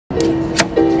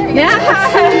Yeah.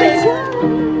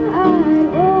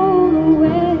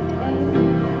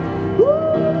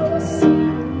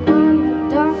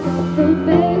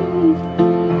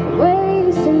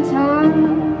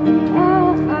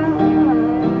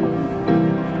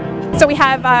 So we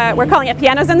have, we're calling it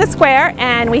Pianos in the Square,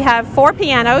 and we have 4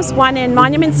 pianos, one in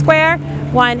Monument Square,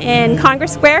 one in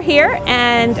Congress Square here,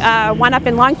 and one up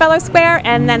in Longfellow Square,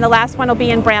 and then the last one will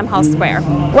be in Bramhall Square.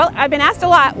 Well, I've been asked a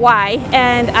lot why,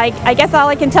 and I guess all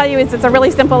I can tell you is it's a really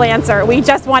simple answer. We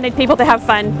just wanted people to have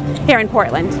fun here in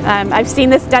Portland. I've seen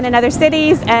this done in other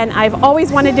cities, and I've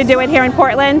always wanted to do it here in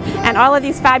Portland, and all of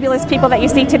these fabulous people that you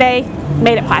see today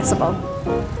made it possible.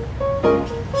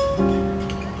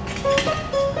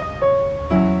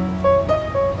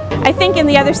 I think in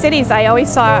the other cities I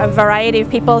always saw a variety of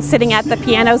people sitting at the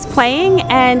pianos playing,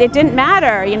 and it didn't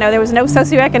matter, you know, there was no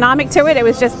socioeconomic to it. It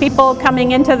was just people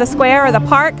coming into the square or the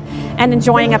park and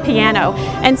enjoying a piano.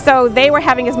 And so they were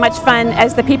having as much fun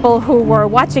as the people who were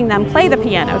watching them play the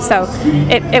piano. So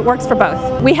it works for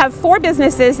both. We have 4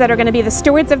 businesses that are going to be the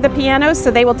stewards of the pianos,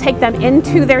 so they will take them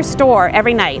into their store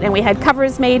every night. And we had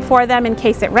covers made for them in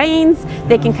case it rains.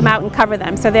 They can come out and cover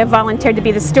them. So they've volunteered to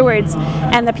be the stewards,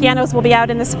 and the pianos will be out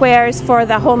in the squares for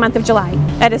the whole month of July.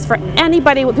 That is for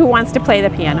anybody who wants to play the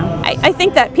piano. I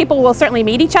think that people will certainly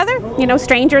meet each other. You know,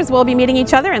 strangers will be meeting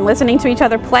each other and listening to each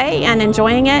other play and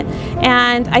enjoying it.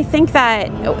 And I think that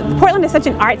Portland is such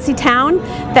an artsy town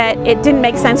that it didn't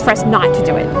make sense for us not to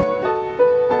do it.